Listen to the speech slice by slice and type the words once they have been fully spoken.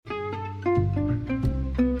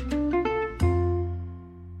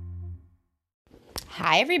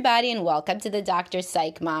Hi, everybody, and welcome to the Dr.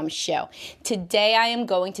 Psych Mom Show. Today, I am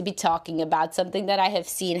going to be talking about something that I have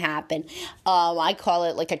seen happen. I call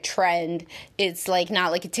it like a trend. It's like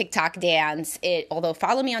not like a TikTok dance. Although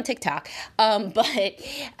follow me on TikTok, but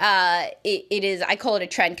it is. I call it a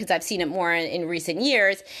trend because I've seen it more in recent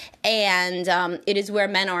years, and it is where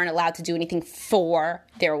men aren't allowed to do anything for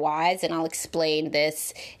their wives, and I'll explain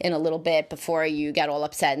this in a little bit before you get all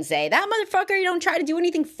upset and say, that motherfucker, you don't try to do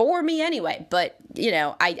anything for me anyway. But,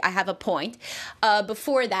 I have a point.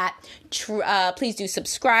 Before that, please do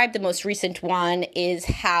subscribe. The most recent one is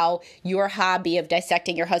how your hobby of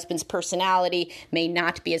dissecting your husband's personality may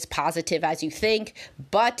not be as positive as you think,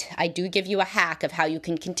 but I do give you a hack of how you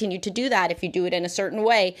can continue to do that if you do it in a certain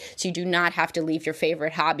way, so you do not have to leave your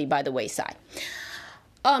favorite hobby by the wayside.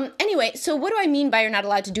 Anyway, so what do I mean by you're not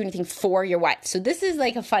allowed to do anything for your wife? So this is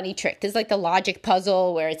like a funny trick. This is like the logic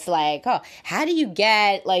puzzle where it's like, oh, how do you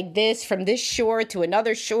get like this from this shore to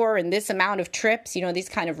another shore in this amount of trips? These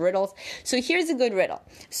kind of riddles. So here's a good riddle.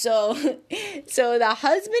 So the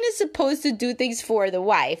husband is supposed to do things for the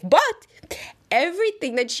wife, but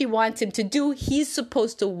everything that she wants him to do, he's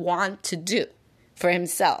supposed to want to do for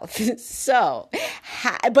himself.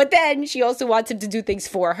 But then she also wants him to do things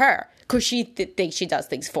for her, because she thinks she does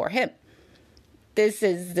things for him. This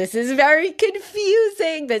is very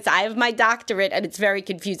confusing. I have my doctorate, and it's very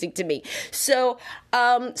confusing to me. So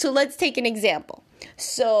let's take an example.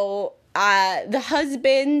 So the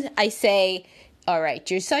husband, I say, all right,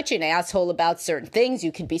 you're such an asshole about certain things.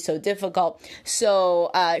 You can be so difficult.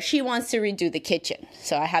 So she wants to redo the kitchen.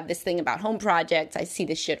 So I have this thing about home projects. I see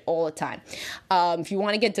this shit all the time. If you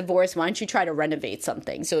want to get divorced, why don't you try to renovate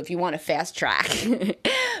something? So if you want to fast track.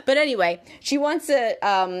 But anyway, she wants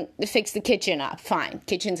to fix the kitchen up. Fine.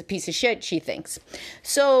 Kitchen's a piece of shit, she thinks.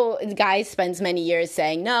 So the guy spends many years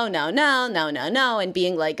saying, no, and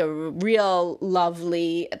being like a real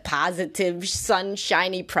lovely, positive,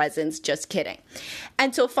 sunshiny presence. Just kidding.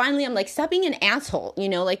 And so finally I'm like, stop being an asshole,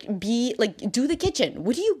 do the kitchen.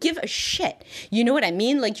 What do you give a shit? You know what I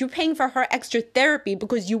mean? Like, you're paying for her extra therapy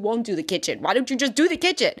because you won't do the kitchen. Why don't you just do the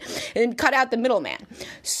kitchen and cut out the middleman?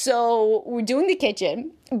 So we're doing the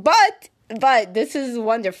kitchen, but this is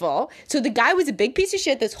wonderful. So the guy was a big piece of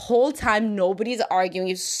shit this whole time. Nobody's arguing.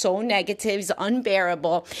 He's so negative. He's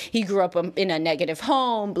unbearable. He grew up in a negative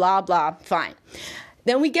home, blah, blah. Fine.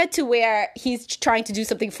 Then we get to where he's trying to do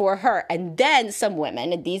something for her. And then some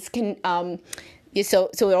women, and these can, so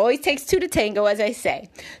it always takes two to tango, as I say.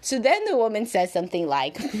 So then the woman says something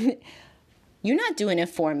like, you're not doing it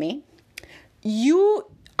for me.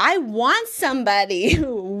 I want somebody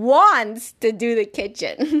who wants to do the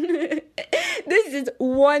kitchen. This is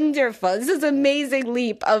wonderful. This is an amazing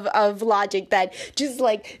leap of logic that just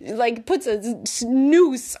like puts a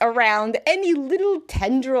noose around any little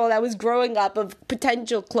tendril that was growing up of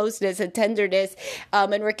potential closeness and tenderness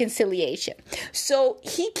and reconciliation. So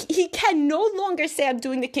he can no longer say, I'm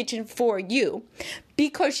doing the kitchen for you,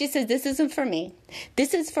 because she says, this isn't for me.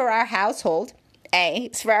 This is for our household.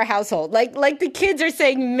 It's for our household. Like the kids are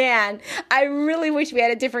saying, man, I really wish we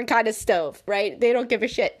had a different kind of stove, right? They don't give a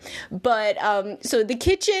shit. But so the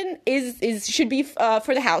kitchen should be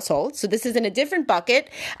for the household. So this is in a different bucket.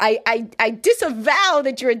 I disavow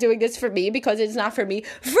that you're doing this for me because it's not for me.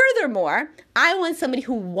 Furthermore, I want somebody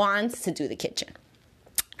who wants to do the kitchen.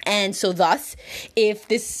 And so thus, if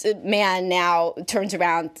this man now turns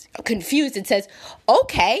around confused and says,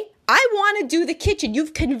 okay, I want to do the kitchen.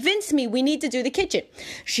 You've convinced me we need to do the kitchen.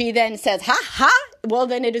 She then says, well,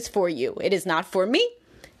 then it is for you. It is not for me.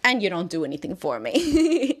 And you don't do anything for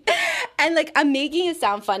me. And I'm making it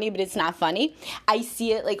sound funny, but it's not funny. I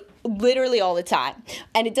see it literally all the time.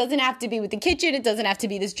 And it doesn't have to be with the kitchen. It doesn't have to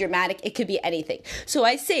be this dramatic. It could be anything. So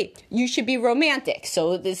I say, you should be romantic.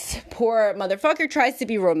 So this poor motherfucker tries to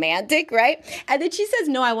be romantic, right? And then she says,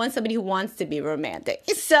 no, I want somebody who wants to be romantic.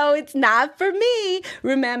 So it's not for me,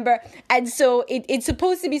 remember? And so it's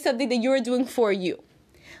supposed to be something that you're doing for you.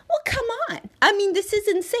 Well, come on. I mean, this is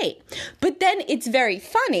insane. But then it's very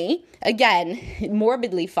funny, again,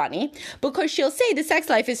 morbidly funny, because she'll say the sex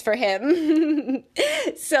life is for him.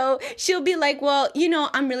 So she'll be like, well,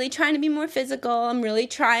 I'm really trying to be more physical. I'm really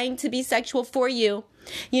trying to be sexual for you.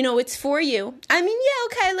 It's for you. I mean,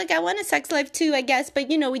 yeah, okay, I want a sex life too, I guess. But,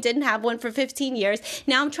 we didn't have one for 15 years.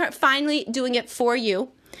 Now I'm finally doing it for you.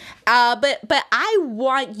 But I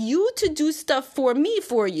want you to do stuff for me,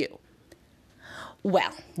 for you.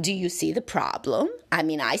 Well, do you see the problem? I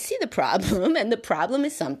mean, I see the problem, and the problem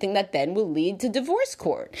is something that then will lead to divorce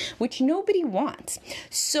court, which nobody wants.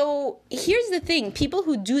 So here's the thing. People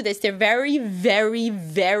who do this, they're very, very,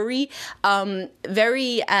 very,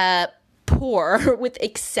 very poor with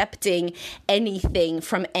accepting anything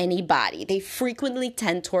from anybody. They frequently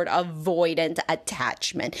tend toward avoidant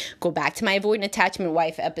attachment. Go back to my avoidant attachment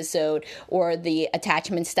wife episode or the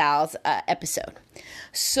attachment styles episode.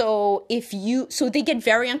 So they get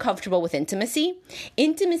very uncomfortable with intimacy.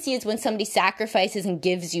 Intimacy is when somebody sacrifices and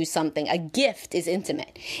gives you something. A gift is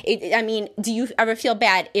intimate. Do you ever feel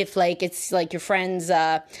bad if it's like your friends,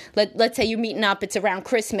 let's say you're meeting up, it's around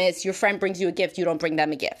Christmas, your friend brings you a gift, you don't bring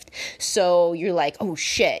them a gift. So you're like, oh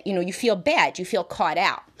shit, you feel bad, you feel caught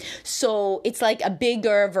out. So it's like a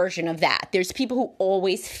bigger version of that. There's people who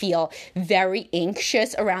always feel very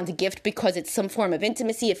anxious around a gift because it's some form of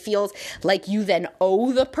intimacy. It feels like you then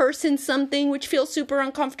owe the person something, which feels super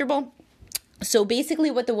uncomfortable. So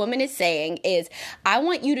basically what the woman is saying is, I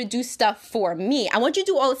want you to do stuff for me. I want you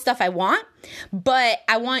to do all the stuff I want, but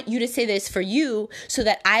I want you to say this for you so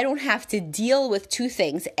that I don't have to deal with two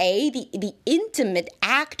things. A, the intimate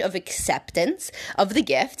act of acceptance of the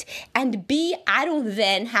gift, and B, I don't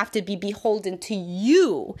then have to be beholden to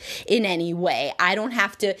you in any way. I don't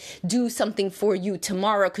have to do something for you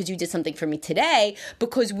tomorrow because you did something for me today,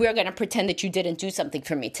 because we're going to pretend that you didn't do something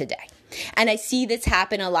for me today. And I see this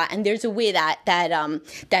happen a lot, and there's a way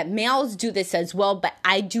that males do this as well, but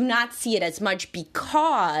I do not see it as much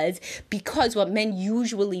because what men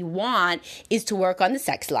usually want is to work on the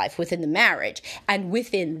sex life within the marriage. And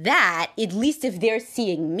within that, at least if they're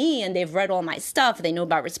seeing me and they've read all my stuff, they know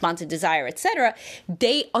about responsive desire, etc.,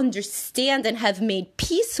 they understand and have made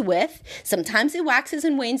peace with. Sometimes it waxes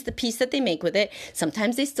and wanes the peace that they make with it.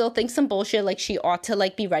 Sometimes they still think some bullshit, like she ought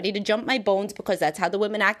to be ready to jump my bones because that's how the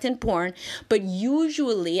women act in porn. But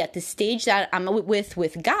usually at the stage that I'm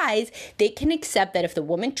with guys, they can accept that if the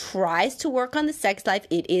woman tries to work on the sex life,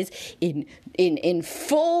 it is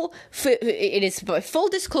full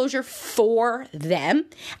disclosure for them,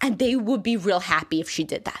 and they would be real happy if she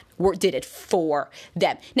did that. Or did it for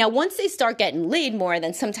them. Now, once they start getting laid more,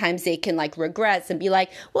 then sometimes they can regress and be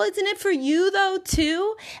like, well, isn't it for you though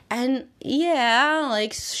too? And yeah,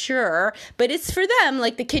 sure, but it's for them.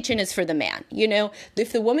 The kitchen is for the man.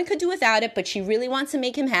 If the woman could do without it, but she really wants to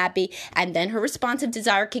make him happy, and then her responsive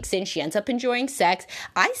desire kicks in, she ends up enjoying sex,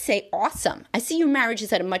 I say awesome. I see your marriage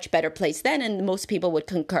is at a much better place then, and most people would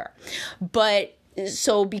concur. But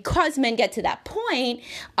so because men get to that point,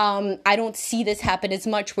 I don't see this happen as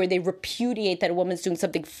much where they repudiate that a woman's doing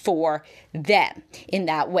something for them in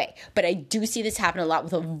that way. But I do see this happen a lot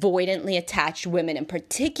with avoidantly attached women in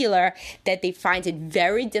particular, that they find it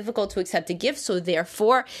very difficult to accept a gift. So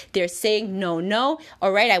therefore, they're saying, no,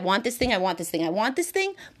 all right, I want this thing, I want this thing, I want this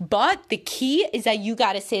thing. But the key is that you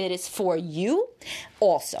got to say that it's for you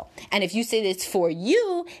also. And if you say that it's for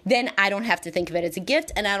you, then I don't have to think of it as a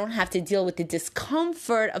gift, and I don't have to deal with the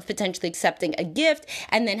discomfort of potentially accepting a gift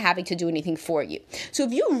and then having to do anything for you. So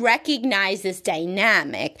if you recognize this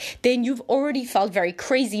dynamic, then you've already felt very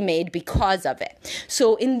crazy made because of it.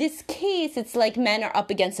 So in this case, it's like men are up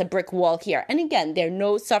against a brick wall here. And again, they're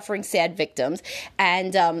no suffering, sad victims.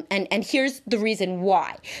 And here's the reason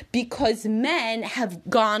why. Because men have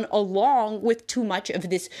gone along with too much of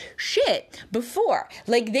this shit before.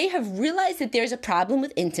 They have realized that there's a problem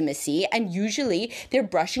with intimacy, and usually they're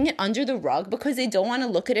brushing it under the rug because they don't want to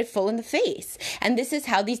look at it full in the face. And this is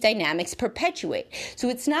how these dynamics perpetuate. So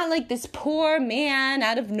it's not like this poor man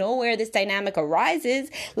out of nowhere, this dynamic arises.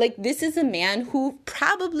 This is a man who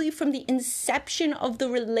probably from the inception of the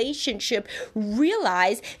relationship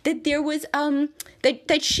realized that there was,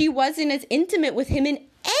 that she wasn't as intimate with him in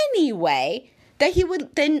any way that he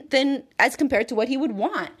would then as compared to what he would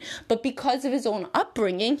want. But because of his own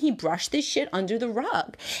upbringing, he brushed this shit under the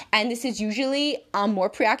rug. And this is usually a more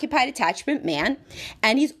preoccupied attachment man.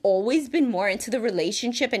 And he's always been more into the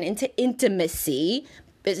relationship and into intimacy,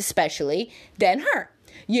 especially, than her,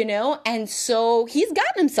 And so he's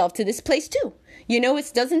gotten himself to this place too.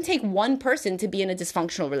 It doesn't take one person to be in a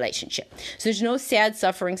dysfunctional relationship. So there's no sad,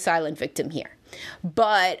 suffering, silent victim here.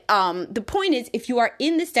 But the point is, if you are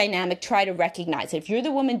in this dynamic, try to recognize it. If you're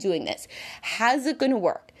the woman doing this, how's it going to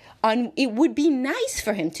work? It would be nice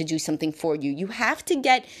for him to do something for you. You have to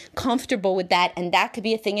get comfortable with that, and that could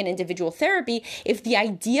be a thing in individual therapy. If the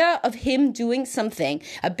idea of him doing something,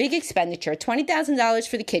 a big expenditure, $20,000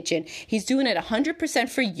 for the kitchen, he's doing it 100%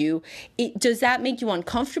 for you, does that make you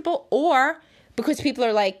uncomfortable? Or because people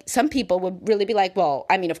are like, some people would really be like, well,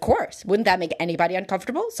 I mean, of course, wouldn't that make anybody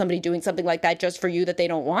uncomfortable? Somebody doing something like that just for you that they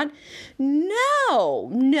don't want? No.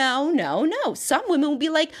 Some women will be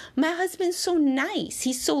like, my husband's so nice.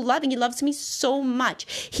 He's so loving. He loves me so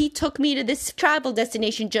much. He took me to this travel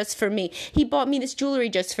destination just for me. He bought me this jewelry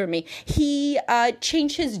just for me. He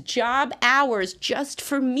changed his job hours just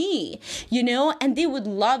for me, and they would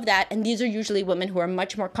love that. And these are usually women who are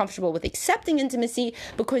much more comfortable with accepting intimacy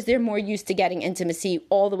because they're more used to getting intimacy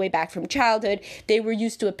all the way back from childhood. They were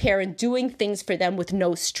used to a parent doing things for them with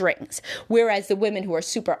no strings. Whereas the women who are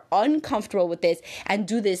super uncomfortable with this and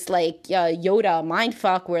do this like Yoda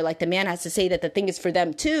mindfuck where like the man has to say that the thing is for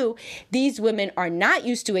them too, these women are not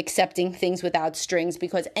used to accepting things without strings,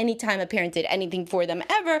 because anytime a parent did anything for them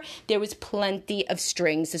ever, there was plenty of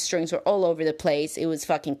strings. The strings were all over the place. It was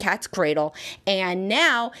fucking cat's cradle. And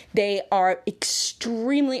now they are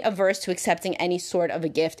extremely averse to accepting any sort of a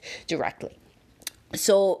gift directly.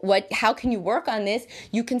 So how can you work on this?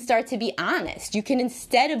 You can start to be honest. You can,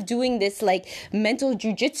 instead of doing this like mental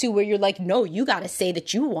jujitsu where you're like, no, you got to say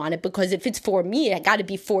that you want it, because if it's for me, it got to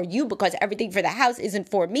be for you, because everything for the house isn't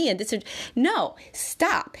for me. And this is, no,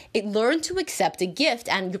 stop. Learn to accept a gift.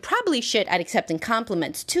 And you're probably shit at accepting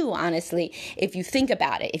compliments too, honestly, if you think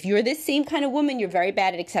about it. If you're this same kind of woman, you're very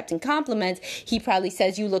bad at accepting compliments. He probably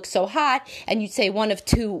says you look so hot, and you say one of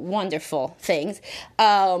two wonderful things.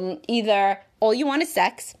 Either all you want is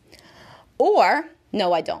sex, or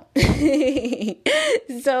no, I don't.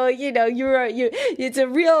 So, it's a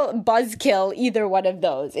real buzzkill, either one of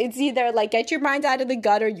those. It's either like, get your mind out of the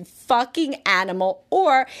gutter, you fucking animal,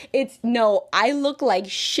 or it's, no, I look like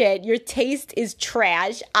shit, your taste is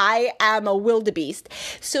trash, I am a wildebeest.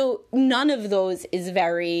 So none of those is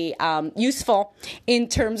very useful in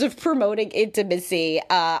terms of promoting intimacy.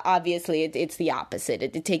 Obviously, it's the opposite.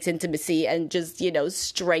 It takes intimacy and just,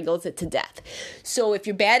 strangles it to death. So if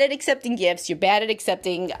you're bad at accepting gifts, you're bad at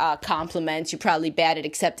accepting compliments, you're probably bad at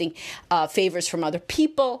accepting favors from other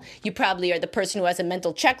people. You probably are the person who has a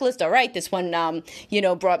mental checklist. All right, this one,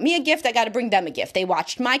 brought me a gift, I got to bring them a gift. They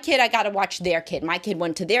watched my kid, I got to watch their kid. My kid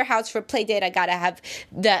went to their house for a play date, I got to have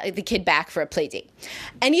the kid back for a play date.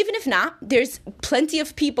 And even if not, there's plenty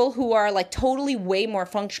of people who are like totally way more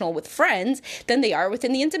functional with friends than they are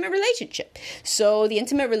within the intimate relationship. So the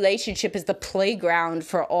intimate relationship is the playground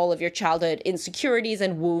for all of your childhood insecurities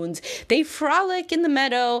and wounds. They frolic in the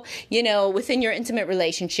meadow, within your intimate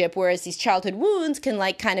relationship, whereas these childhood wounds can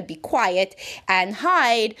like kind of be quiet and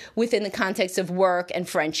hide within the context of work and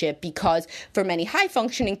friendship, because for many high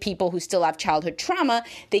functioning people who still have childhood trauma,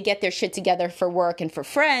 they get their shit together for work and for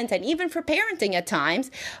friends and even for parenting at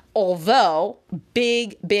times. Although,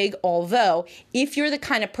 big although, if you're the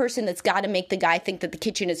kind of person that's got to make the guy think that the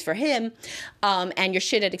kitchen is for him, and you're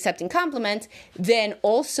shit at accepting compliments, then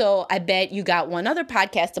also I bet you got one other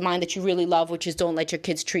podcast of mine that you really love, which is Don't Let Your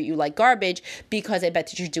Kids Treat You Like Garbage, because I bet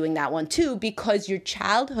that you're doing that one too, because your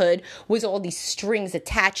childhood was all these strings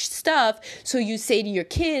attached stuff. So you say to your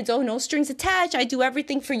kids, oh, no strings attached, I do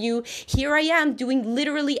everything for you. Here I am doing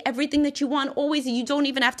literally everything that you want always. You don't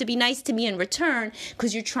even have to be nice to me in return,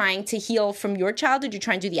 because you're trying to heal from your childhood. You're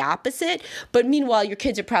trying to do the opposite. But meanwhile, your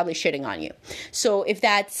kids are probably shitting on you. So if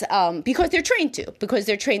that's because they're trained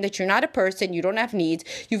that you're not a person, you don't have needs,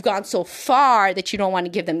 you've gone so far that you don't want to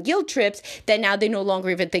give them guilt trips, that now they no longer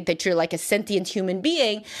even think that you're like a sentient human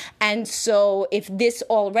being. And so if this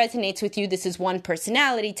all resonates with you, this is one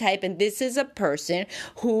personality type, and this is a person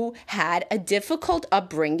who had a difficult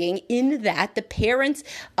upbringing in that the parents'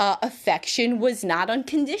 affection was not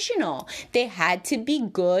unconditional. They had to be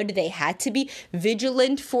good. They had to be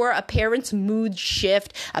vigilant for a parent's mood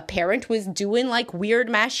shift. A parent was doing like weird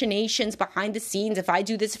machinations behind the scenes. If I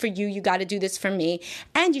do this for you, you got to do this for me.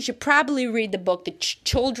 And you should probably read the book, The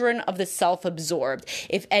Children of the Self-Absorbed,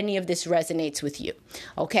 if any of this resonates with you.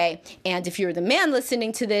 Okay? And if you're the man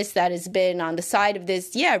listening to this that has been on the side of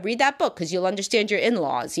this, yeah, read that book, because you'll understand your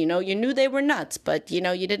in-laws. You knew they were nuts, but you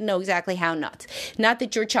didn't know exactly how nuts. Not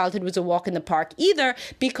that your childhood was a walk in the park either,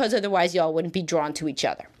 because otherwise y'all wouldn't be drawn to each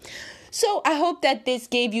other. So I hope that this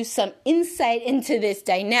gave you some insight into this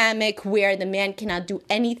dynamic where the man cannot do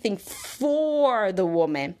anything for the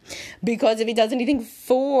woman, because if he does anything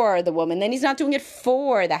for the woman, then he's not doing it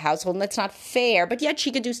for the household, and that's not fair. But yet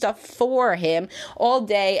she could do stuff for him all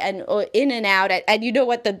day and in and out. And you know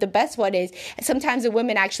what the best one is? Sometimes the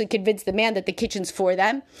women actually convince the man that the kitchen's for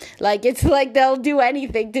them. Like, it's like they'll do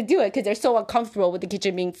anything to do it because they're so uncomfortable with the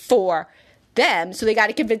kitchen being for them, so they got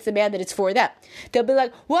to convince the man that it's for them. They'll be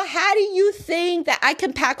like, well, how do you think that I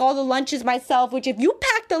can pack all the lunches myself, which if you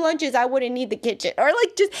pack the lunches, I wouldn't need the kitchen. Or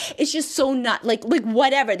like, it's just so not, like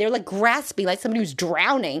whatever. They're like grasping, like somebody who's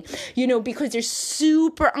drowning, because they're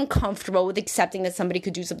super uncomfortable with accepting that somebody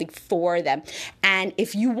could do something for them. And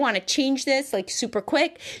if you want to change this, like super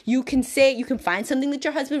quick, you can find something that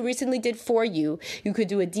your husband recently did for you. You could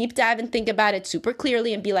do a deep dive and think about it super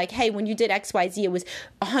clearly and be like, hey, when you did XYZ, it was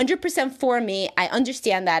 100% for me. I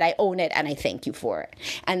understand that. I own it and I thank you for it.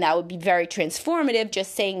 And that would be very transformative.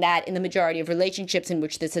 Just saying that in the majority of relationships in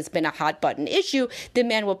which this has been a hot button issue, the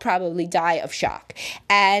man will probably die of shock.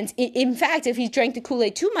 And in fact, if he's drank the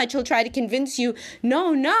Kool-Aid too much, he'll try to convince you,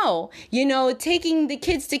 no, taking the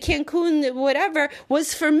kids to Cancun, whatever,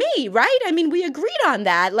 was for me, right? I mean, we agreed on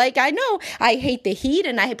that. Like, I know I hate the heat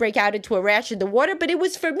and I break out into a rash in the water, but it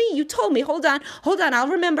was for me. You told me, hold on, I'll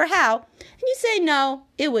remember how. And you say, no,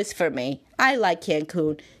 it was for me. I like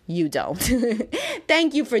Cancun. You don't.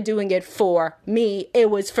 Thank you for doing it for me. It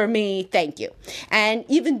was for me. Thank you. And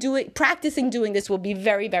even practicing doing this will be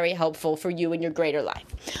very, very helpful for you in your greater life.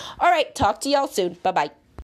 All right. Talk to y'all soon. Bye-bye.